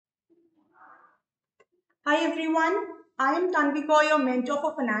Hi everyone, I am Tanvika, your mentor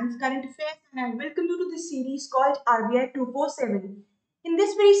for Finance Current Affairs, and I welcome you to this series called RBI 247. In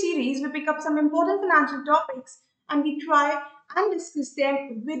this very series, we pick up some important financial topics and we try and discuss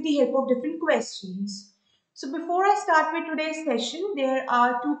them with the help of different questions. So, before I start with today's session, there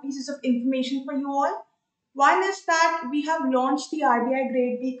are two pieces of information for you all. One is that we have launched the RBI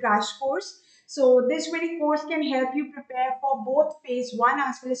Grade B crash course. So this very course can help you prepare for both phase 1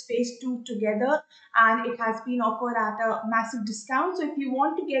 as well as phase 2 together, and it has been offered at a massive discount. So if you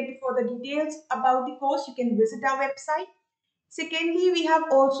want to get the further details about the course, you can visit our website. Secondly, we have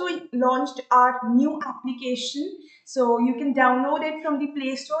also launched our new application. So you can download it from the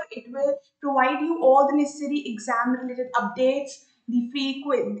Play Store. It will provide you all the necessary exam related updates, the free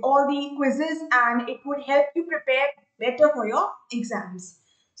quiz, all the quizzes, and it would help you prepare better for your exams.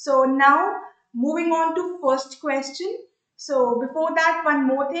 So now moving on to first question. So before that, one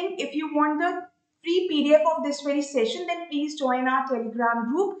more thing. If you want the free PDF of this very session, then please join our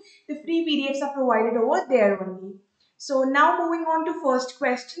Telegram group. The free PDFs are provided over there only. So now moving on to first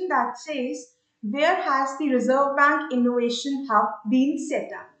question that says, where has the Reserve Bank Innovation Hub been set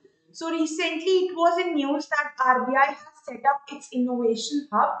up? So recently it was in news that RBI has set up its innovation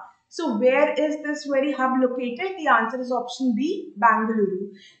hub. So where is this very hub located? The answer is option B,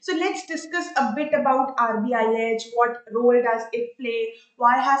 Bangalore. So let's discuss a bit about RBIH. What role does it play?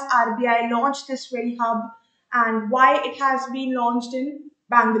 Why has RBI launched this very hub? And why it has been launched in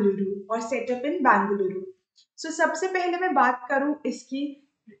Bangalore or set up in Bangalore. So सबसे पहले मैं बात करूं इसकी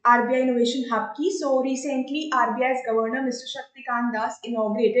RBI Innovation Hub की. So recently RBI's Governor Mr. Shaktikant Das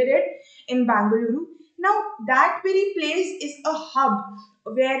inaugurated it in Bangalore. Now that very place is a hub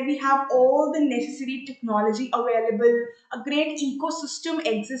where we have all the necessary technology available. A great ecosystem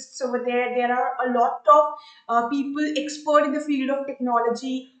exists over there. There are a lot of people expert in the field of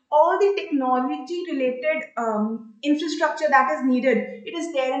technology. All the technology related infrastructure that is needed, it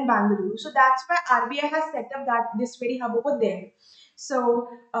is there in Bangalore. So that's why RBI has set up that this very hub over there. So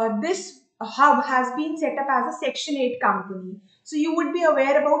this hub has been set up as a Section 8 company. So you would be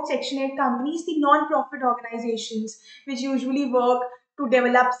aware about Section 8 companies, the non-profit organizations which usually work to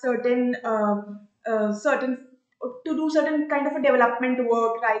develop certain to do certain kind of a development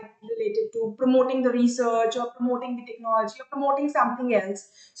work, right, related to promoting the research or promoting the technology or promoting something else.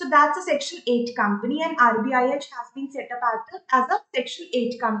 So that's a Section 8 company, and RBIH has been set up as a Section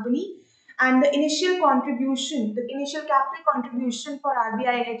 8 company. And the initial contribution, the initial capital contribution for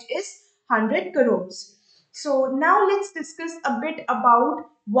RBIH is 100 crores. So now let's discuss a bit about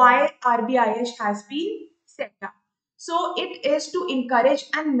why RBIH has been set up. So it is to encourage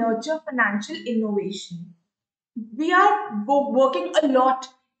and nurture financial innovation. We are working a lot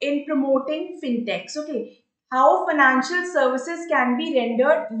in promoting fintechs. Okay, how financial services can be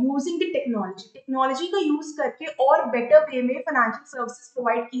rendered using the technology का use करके और better way में financial services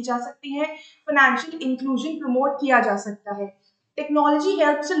provide की जा सकती हैं, financial inclusion promote किया जा सकता है. Technology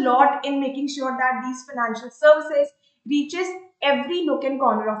helps a lot in making sure that these financial services reaches every nook and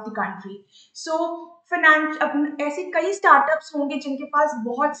corner of the country. So finance ऐसे कई स्टार्टअप्स होंगे जिनके पास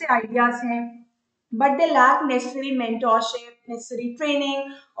बहुत से आइडियाज हैं, but they lack necessary mentorship, necessary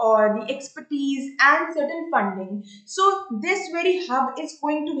training, or the expertise and certain funding. So, this very hub is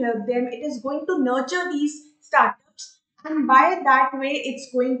going to help them. It is going to nurture these startups, and by that way, it's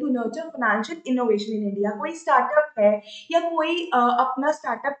going to nurture financial innovation in India. कोई startup है या कोई अपना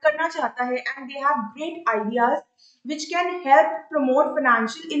startup करना चाहता है, and they have great ideas which can help promote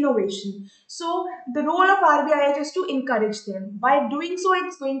financial innovation. So the role of RBI is to encourage them. By doing so,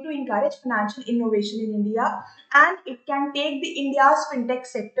 it's going to encourage financial innovation in India, and it can take the India's fintech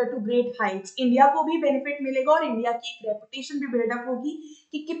sector to great heights. India को भी benefit मिलेगा और India की एक reputation भी build up होगी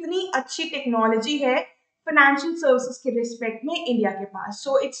कि कितनी अच्छी technology है financial services के respect में India के पास.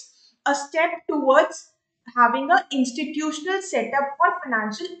 So it's a step towards having an institutional setup for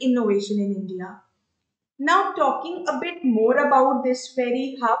financial innovation in India. Now talking a bit more about this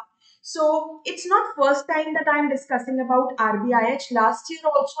very hub. So it's not first time that I'm discussing about RBIH. Last year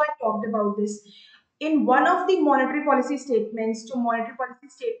also I talked about this. In one of the monetary policy statements, जो monetary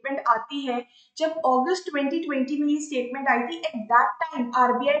policy statement आती है, जब August 2020 में ये statement आई थी, at that time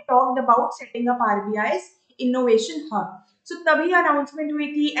RBI talked about setting up RBI's innovation hub. So तभी announcement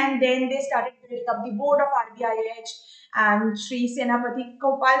हुई थी, and then they started building up the board of RBIH, and Sri Senapati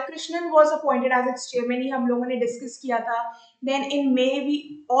Gopal Krishnan was appointed as its chairman. हम लोगों ने discuss किया था. Then in May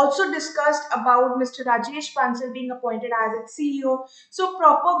we also discussed about Mr. Rajesh Bansal being appointed as its CEO. So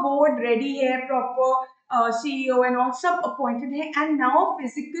proper board ready है, proper CEO and all sub appointed है, and now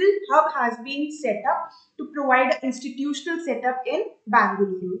physical hub has been set up to provide institutional setup in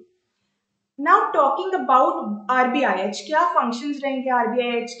Bangalore. Now talking about आरबीआईएच, क्या functions रहेंगे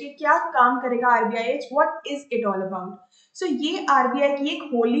आरबीआईएच के, क्या काम करेगा आरबीआईएच, what is it all about? सो ये RBI की एक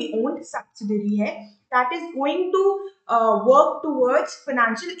होली ओन्ड सब्सिडरी है that is going to work towards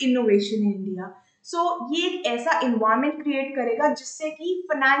financial innovation in India. सो ये एक ऐसा इन्वायरमेंट क्रिएट करेगा जिससे कि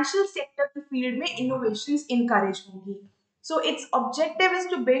फाइनेंशियल सेक्टर के फील्ड में इनोवेशंस इनकरेज होंगी. So its objective is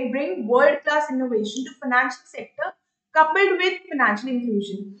to bring world-class innovation to financial sector coupled with financial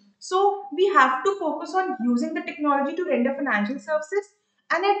inclusion. So we have to focus on using the technology to render financial services,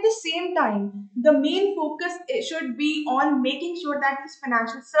 and at the same time, the main focus should be on making sure that these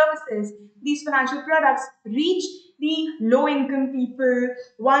financial services, these financial products reach the low-income people,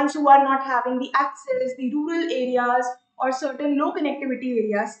 ones who are not having the access, the rural areas और certain low connectivity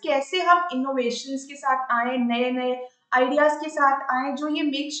areas. कैसे हम innovations के साथ आए, नए नए ideas के साथ आए जो ये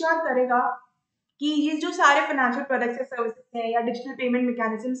मेक श्योर करेगा कि ये जो सारे फाइनेंशियल प्रोडक्ट्स या सर्विसेज हैं या डिजिटल पेमेंट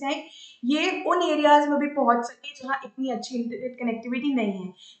मैकेनिज्म्स हैं, ये उन एरियाज में भी पहुंच सके जहां इतनी अच्छी इंटरनेट कनेक्टिविटी नहीं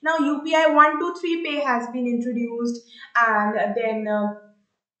है. नाउ यूपीआई 123 पे has been introduced, and then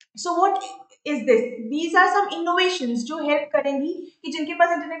so what is this? These are some innovations जो हेल्प करेंगी कि जिनके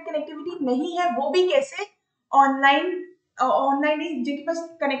पास इंटरनेट कनेक्टिविटी नहीं है वो भी कैसे ऑनलाइन ऑनलाइन जिनके पास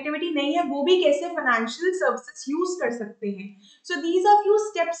कनेक्टिविटी नहीं है वो भी कैसे फाइनेंशियल सर्विसेज यूज कर सकते हैं. So these are few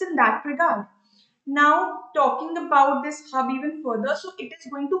steps in that regard. Now, talking about this hub even further, so it is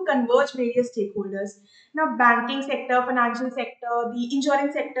going to converge various stakeholders. Now, banking sector, financial sector, the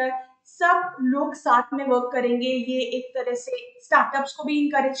insurance sector, सब लोग साथ में work करेंगे. ये एक तरह से startups को भी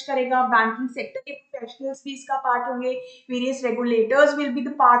इंकरेज करेगा. बैंकिंग सेक्टर के प्रोफेशनल्स भी इसका पार्ट होंगे. Various regulators will be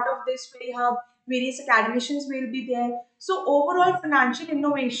the part of this very hub. Various academicians will be there. So overall financial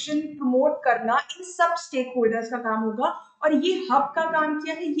innovation promote करना इन सब stakeholders का काम होगा. और ये हब का काम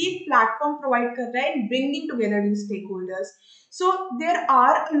क्या है? ये प्लेटफॉर्म प्रोवाइड कर रहा है bringing together these stakeholders. So there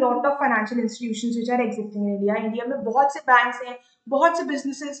are a lot of financial institutions which are existing in India. India में बहुत से बैंक्स हैं, बहुत से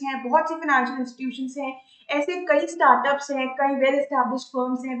बिजनेसेस हैं, बहुत सी फाइनेंशियल इंस्टीट्यूशंस हैं. ऐसे कई स्टार्टअप्स हैं, कई वेल एस्टैब्लिश्ड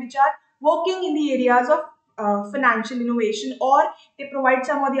फर्म्स हैं which are working in the areas of financial innovation, or they provide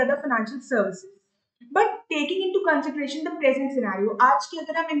some or the other financial services. But taking into consideration the present scenario, आज की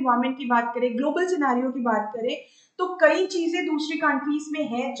अगर हम एनवायरमेंट की बात करें, ग्लोबल सिनेरियो की बात करें, तो कई चीजें दूसरी कंट्रीज में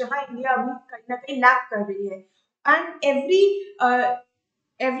हैं जहां इंडिया अभी कहीं ना कहीं लैक कर रही है. And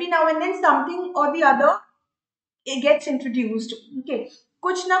every now and then something और the other it gets introduced. Okay,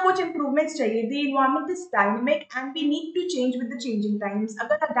 कुछ ना कुछ improvements चाहिए. The environment is dynamic and we need to change with the changing times.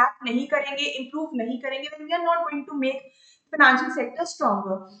 अगर adapt नहीं करेंगे, improve नहीं करेंगे, then we are not going to make financial sector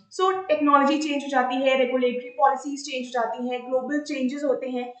stronger. So technology change हो जाती है, regulatory policies change हो जाती हैं, global changes होते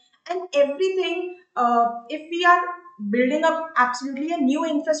हैं, and everything. If we are building up absolutely a new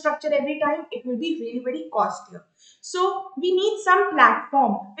infrastructure every time, it will be really very costly. So we need some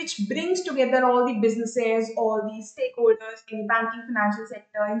platform which brings together all the businesses, all the stakeholders in the banking, financial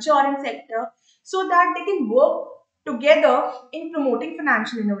sector, insurance sector, so that they can work together in promoting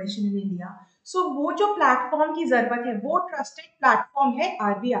financial innovation in India. So वो जो platform की जरूरत है वो trusted platform है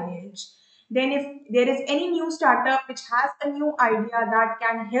RBIH. Then if there is any new startup which has a new idea that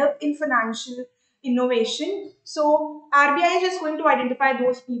can help in financial innovation, so RBI is going to identify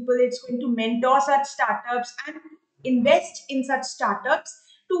those people. It's going to mentor such startups and invest in such startups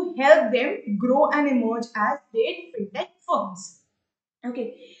to help them grow and emerge as great fintech firms. Okay,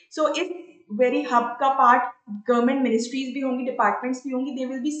 so if very hub का part, government ministries भी होंगी, departments भी होंगी, they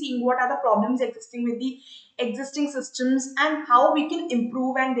will be seeing what are the problems existing with the existing systems and how we can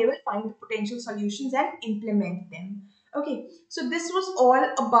improve, and they will find the potential solutions and implement them. Okay, so this was all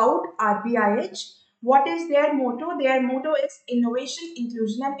about RBIH. What is their motto? Their motto is innovation,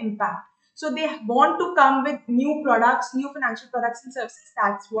 inclusion, and impact. So they want to come with new products, new financial products and services.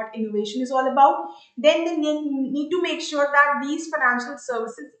 That's what innovation is all about. Then they need to make sure that these financial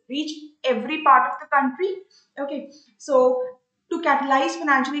services reach every part of the country. Okay, so to catalyze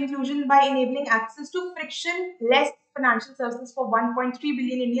financial inclusion by enabling access to friction-less financial services for 1.3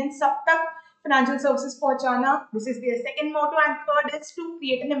 billion Indians, sab tak financial services pahunchana. This is their second motto, and third is to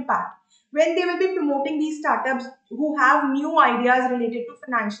create an impact. When they will be promoting these startups who have new ideas related to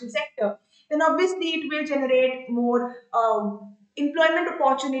financial sector, then obviously it will generate more employment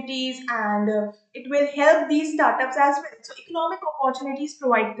opportunities, and it will help these startups as well. So economic opportunities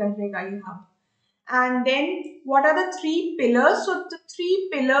provide karega ye hub. And then what are the three pillars? So the three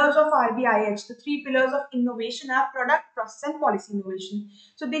pillars of RBIH, the three pillars of innovation are product, process, and policy innovation.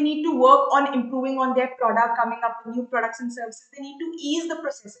 So they need to work on improving on their product, coming up with new products and services. They need to ease the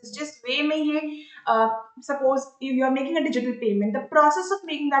processes. Just way mein ye, suppose if you are making a digital payment, the process of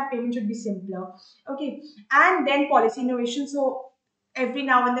making that payment should be simpler. Okay, and then policy innovation. So every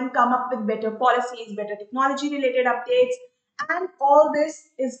now and then come up with better policies, better technology related updates, and all this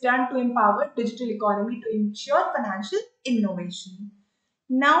is done to empower digital economy to ensure financial innovation.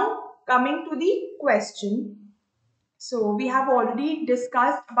 Now, coming to the question. So we have already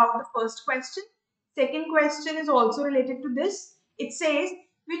discussed about the first question. Second question is also related to this. It says,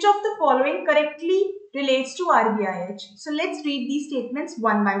 which of the following correctly relates to RBIH? So let's read these statements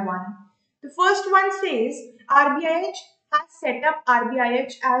one by one. The first one says RBIH has set up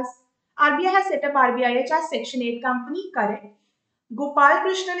RBIH as RBI has set up RBIH as Section 8 company, correct. Gopal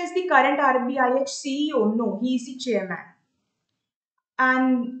Krishnan is the current RBIH CEO. No, he is the chairman.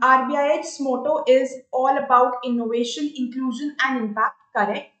 And RBI's motto is all about innovation, inclusion, and impact.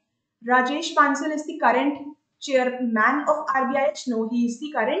 Correct. Rajesh Bansal is the current chairman of RBIH. No, he is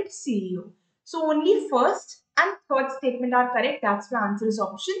the current CEO. So only first and third statement are correct. That's the answer is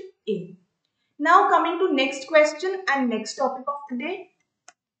option A. Now coming to next question and next topic of today,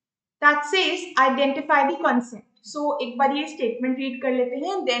 that says identify the concept. So एक बार ये statement read कर लेते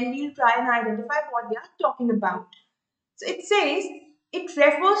हैं, then we'll try and identify what they are talking about. So it says it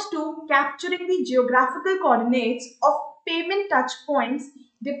refers to capturing the geographical coordinates of payment touch points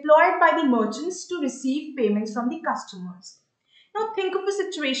deployed by the merchants to receive payments from the customers. Now think of a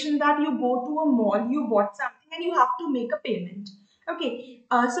situation that you go to a mall, you bought something and you have to make a payment. Okay,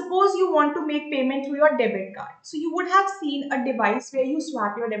 suppose you want to make payment through your debit card. So you would have seen a device where you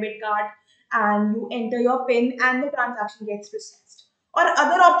swap your debit card and you enter your PIN and the transaction gets processed. Or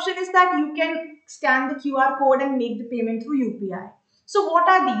other option is that you can scan the QR code and make the payment through UPI. So what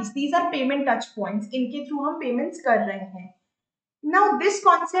are these? These are payment touch points. इनके through हम payments कर रहे हैं. Now, this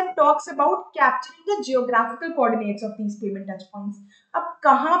concept talks about capturing the geographical coordinates of these payment touch points. अब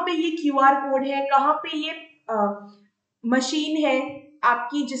कहाँ पे ये QR code है, कहाँ पे ये मशीन है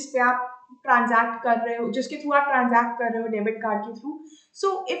आपकी जिस पे आप ट्रांजैक्ट कर रहे हो, जिसके थ्रू आप ट्रांजैक्ट कर रहे हो डेबिट कार्ड के through.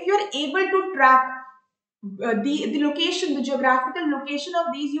 So if you are able to track the location, the geographical location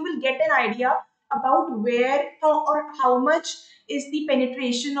of these, you will get an idea about where or how much is the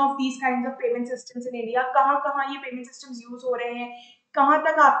penetration of these kinds of payment systems in India. कहाँ कहाँ ये payment systems use हो रहे हैं, कहाँ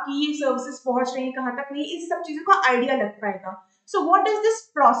तक आपकी ये services पहुँच रही हैं, कहाँ तक नहीं, इस सब चीजों का idea लग पाएगा. So what is this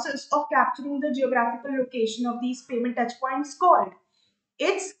process of capturing the geographical location of these payment touch points called?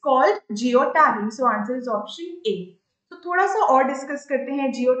 It's called geo-tagging. So answer is option A. तो थोड़ा सा और डिस्कस करते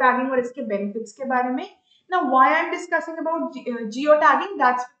हैं geo-tagging और इसके बेनिफिट्स के बारे में. Now, why I'm discussing about geo-tagging?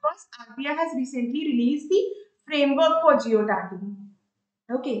 That's because RBI has recently released the framework for geo-tagging.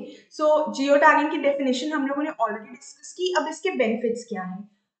 Okay, so geo tagging की डेफिनेशन हम लोगों ने ऑलरेडी डिस्कस की. अब इसके बेनिफिट्स क्या हैं?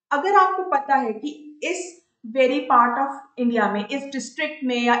 अगर आपको पता है कि इस वेरी पार्ट ऑफ इंडिया में, इस डिस्ट्रिक्ट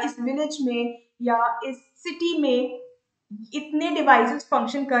में या इस विलेज में या इस सिटी में इतने डिवाइसेस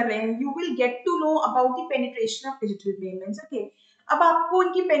फंक्शन कर रहे हैं, you will get to know about the penetration of digital payments. Okay, अब आपको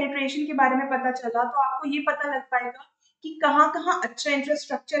उनकी पेनिट्रेशन के बारे में पता चला तो आपको ये पता लग पाएगा कि कहाँ कहाँ अच्छा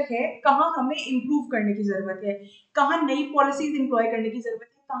इंफ्रास्ट्रक्चर है, कहाँ हमें इम्प्रूव करने की जरूरत है, कहाँ नई पॉलिसीज इंप्लॉय करने की जरूरत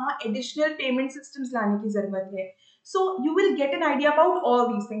है, कहाँ एडिशनल पेमेंट सिस्टम्स लाने की जरूरत है. So you will get an idea about all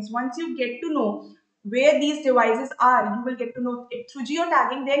these things. Once you get to know where these devices are, you will get to know it through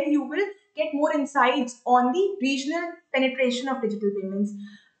geo-tagging. Then you will get more insights on the regional penetration of digital payments.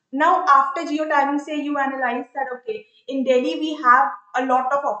 Now, after geo-tagging, say you analyze that, okay, in Delhi we have a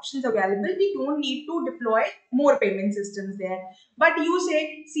lot of options available. We don't need to deploy more payment systems there. But you say,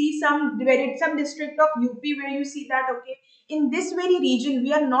 see some district of UP where you see that, okay, in this very region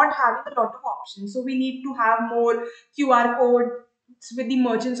we are not having a lot of options. So we need to have more QR code with the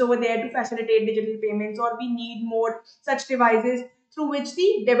merchants over there to facilitate digital payments, or we need more such devices through which the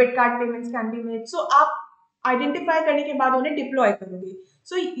debit card payments can be made. So आप identify करने के बाद उन्हें deploy करोगे.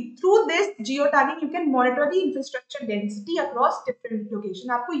 So through this geo tagging you can monitor the infrastructure density across different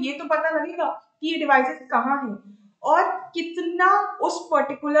location. आपको ये तो पता लगेगा कि ये devices कहाँ हैं और कितना उस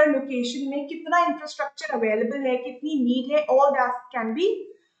पर्टिकुलर लोकेशन में कितना इंफ्रास्ट्रक्चर अवेलेबल है, कितनी नीड है. All that can be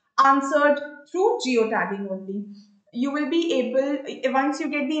answered through geo tagging only. You will be able, once you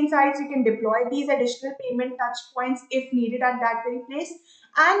get the insights, you can deploy these additional payment touch points if needed at that very place,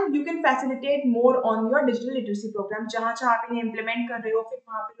 and you can facilitate more on your digital literacy program. जहाँ जहाँ आप इन्हें implement कर रहे हो, फिर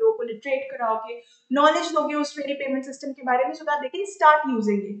वहाँ पे लोगों को literate कराओगे, knowledge दोगे उस वेरी payment system के बारे में, so that they can start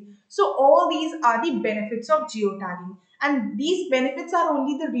using it. So all these are the benefits of geo-tagging, and these benefits are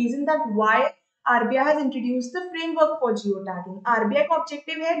only the reason that why RBI has introduced the framework for geo-tagging. RBI का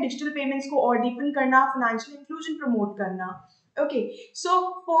objective है digital payments को और deepen करना, financial inclusion promote करना. Okay, so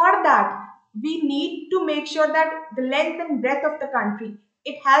for that we need to make sure that the length and breadth of the country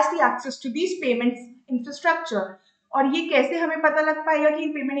it has the access to these payments infrastructure. और ये कैसे हमें पता लग पाएगा कि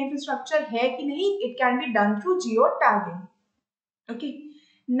पेमेंट इंफ्रास्ट्रक्चर है कि नहीं? It can be done through geo-tagging. Okay,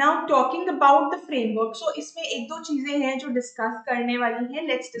 now talking about the framework, सो इसमें एक दो चीजें हैं जो डिस्कस करने वाली हैं.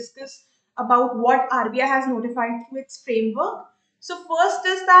 Let's discuss about what RBI has notified through its framework. So first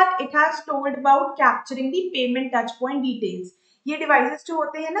is that it has told about capturing the payment touch point details. ये devices जो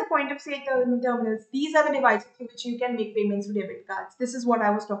होते हैं ना, point of sale terminals, these are the devices through which you can make payments with debit cards. This is what I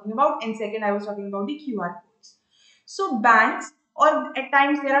was talking about. And second, I was talking about the QR codes. So banks, or at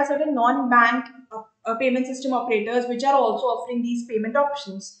times there are certain non-bank payment system operators which are also offering these payment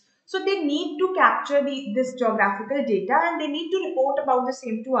options. So they need to capture this geographical data and they need to report about the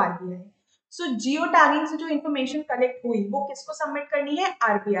same to RBI. So जियो से जो information collect हुई वो किसको submit करनी है,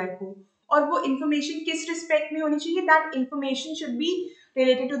 RBI को. और वो इन्फॉर्मेशन किस रिस्पेक्ट में होनी चाहिए, that information should be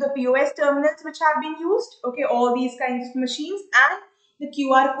related to the POS terminals which have been used, okay, all these kinds of machines, and the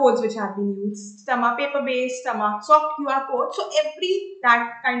QR codes which have been used. Some are paper based, some are soft QR codes. So every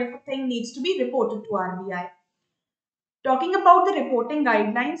that kind of a thing needs to be reported to RBI. Talking about the reporting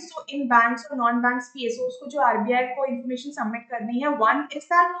guidelines, so in banks or non-banks PSOs को जो RBI को information submit करनी है, one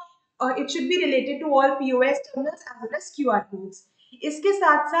is that it should be related to all POS terminals as well as QR codes. इसके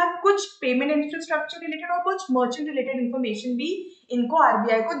साथ साथ कुछ payment infrastructure related और कुछ मर्चेंट रिलेटेड इंफॉर्मेशन भी इनको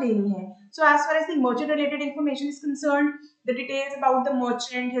आरबीआई को देनी है. So as far as the merchant related information is concerned, the details about the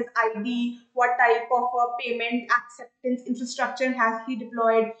merchant, his ID, what type of payment acceptance infrastructure has he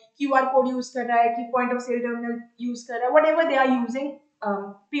deployed, QR code use कर रहा है कि point of sale terminal use कर रहा है, whatever they are using,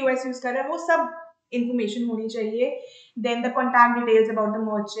 POS use कर रहा है, वो सब information होनी चाहिए. Then the contact details about the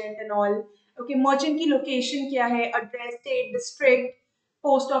merchant and all. Okay, merchant की location क्या है, address, state, district,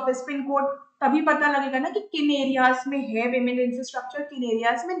 post office, pin code, तभी पता लगेगा ना कि किन एरियाज में है पेमेंट इंफ्रास्ट्रक्चर, किन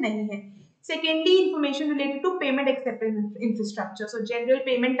एरियाज में नहीं है. Secondly, information related to payment acceptance infrastructure. So general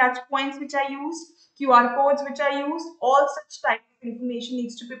payment touch points which are used, QR codes which are used, all such type of information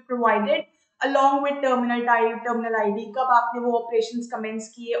needs to be provided along with terminal type, terminal ID, कब आपने वो operations commence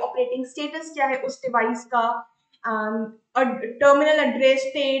किए, operating status क्या है उस device का, terminal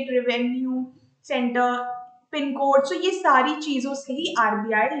address, state, revenue center, pin code. सो ये सारी चीजों से ही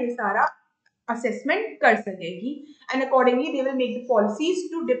आरबीआई ये सारा असेसमेंट कर सकेगी. And accordingly they will make the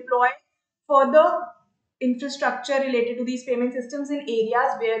policies to deploy further infrastructure related to these payment systems in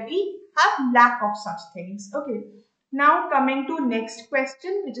areas where we have lack of such things. Okay, now coming to next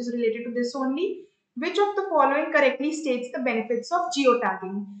question which is related to this only. Which of the following correctly states the benefits of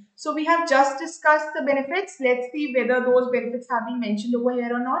geotagging? So we have just discussed the benefits. Let's see whether those benefits have been mentioned over here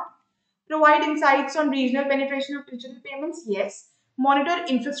or not. Provide insights on regional penetration of digital payments, yes. Monitor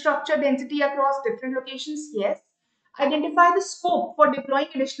infrastructure density across different locations, yes. Identify the scope for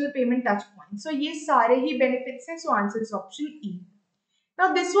deploying additional payment touch points. So ये सारे ही benefits हैं, so answer is option E. Now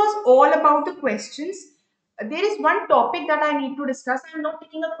this was all about the questions. There is one topic that I need to discuss. I am not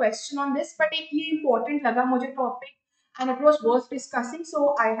taking a question on this, but एक ये important लगा मुझे topic and it was worth discussing, so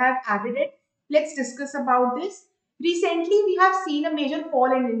I have added it. Let's discuss about this. Recently, we have seen a major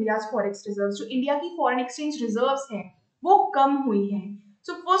fall in India's forex reserves. जो India की foreign exchange reserves हैं, वो कम हुई हैं.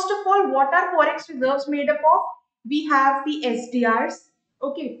 So first of all, what are forex reserves made up of? We have the SDRs.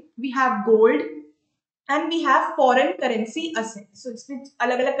 Okay, we have gold, and we have foreign currency assets. सो इसमें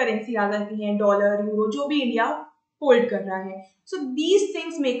अलग अलग currency आ जाती हैं, डॉलर, यूरो, जो भी इंडिया होल्ड कर रहा है. So these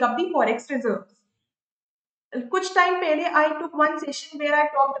things make up the forex reserves. कुछ टाइम पहले आई took one session where I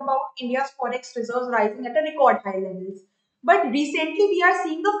talked about India's forex reserves rising at a record high levels, but recently we are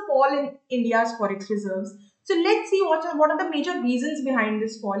seeing a fall in India's forex reserves. So let's see what are the major reasons behind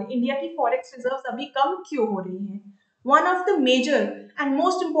this fall. India की forex reserves अभी कम क्यों हो रही हैं? One of the major and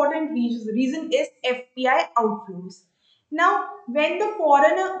most important reason is FPI outflows. Now, when the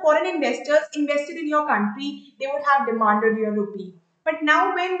foreign investors invested in your country, they would have demanded your rupee. But now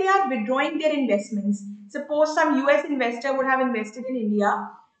when they are withdrawing their investments, suppose some US investor would have invested in India,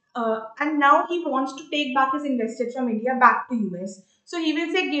 and now he wants to take back his invested from India back to US. So he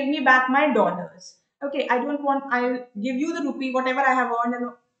will say, give me back my dollars. Okay, I don't want, I'll give you the rupee, whatever I have earned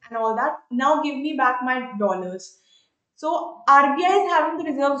and all that. Now give me back my dollars. So RBI is having the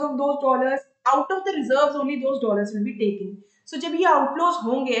reserves of those dollars. Out of the reserves only those dollars will be taken. So जब ये outflows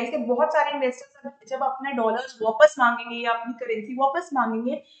होंगे, ऐसे बहुत सारे investors जब अपने dollars वापस मांगेंगे या अपनी currency वापस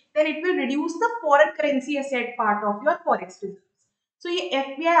मांगेंगे, then it will reduce the foreign currency asset part of your forex reserves. So ये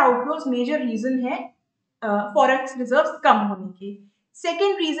FPI outflows major reason है forex reserves कम होने की.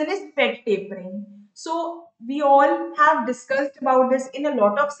 Second reason is Fed tapering. So we all have discussed about this in a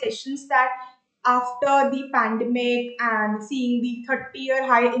lot of sessions that after the pandemic and seeing the 30-year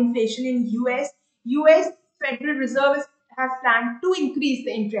high inflation in US Federal Reserve has planned to increase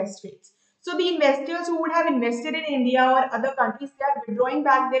the interest rates. So the investors who would have invested in India or other countries, they are withdrawing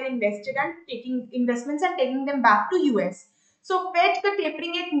back their invested and taking investments and taking them back to US. So fed का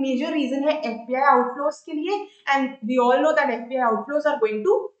tapering एक major reason है FBI outflows के लिए, and we all know that FBI outflows are going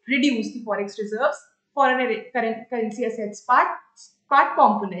to reduce the forex reserves, foreign currency assets part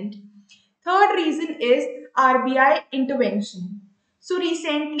component. Third reason is RBI intervention. So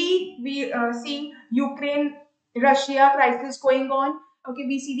recently we see Ukraine Russia crisis going on. Okay,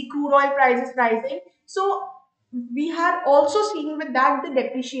 we see the crude oil prices rising. So we are also seeing with that the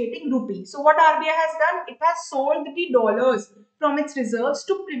depreciating rupee. So what RBI has done, it has sold the dollars from its reserves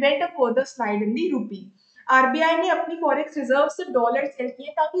to prevent a further slide in the rupee. RBI ने अपनी forex reserve से dollar cell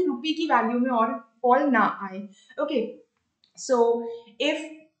किए ताकि रुपी की value में और fall ना आए. Okay, so if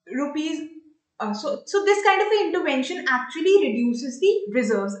rupees so this kind of intervention actually reduces the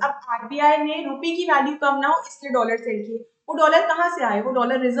reserves. अब आरबीआई ने रुपी की वैल्यू कम ना हो इसलिए डॉलर सेल किए. वो डॉलर कहाँ से आए? वो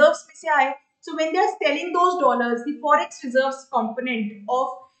डॉलर रिजर्व्स में से आए. So when they are selling those dollars, the forex reserves component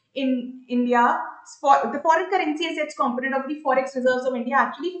of in India, the foreign currency assets component of the forex reserves of India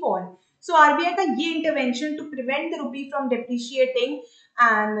actually fall. So RBI का ये intervention to prevent the rupee from depreciating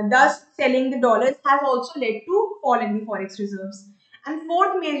and thus selling the dollars has also led to fall in the forex reserves. And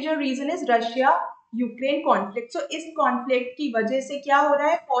fourth major reason is Russia Ukraine conflict. सो इस conflict की वजह से क्या हो रहा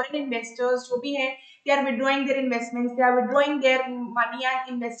है, फॉरेन इन्वेस्टर्स जो भी हैं, they are withdrawing their investments, they are withdrawing their money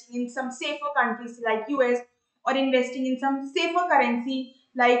and investing in some safer countries like US, or investing in some safer currency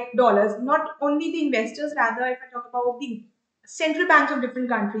like dollars. Not only the investors, rather if I talk about the central banks of different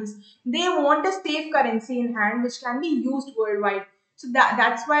countries, they want a safe currency in hand which can be used worldwide. So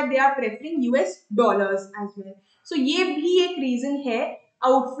that's why they are preferring US dollars as well. So ये भी एक reason है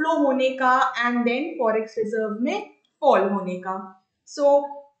outflow होने का and then forex reserve में fall होने का. So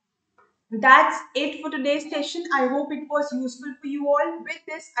that's it for today's session. I hope it was useful for you all. With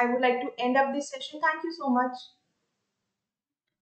this, I would like to end up this session. Thank you so much.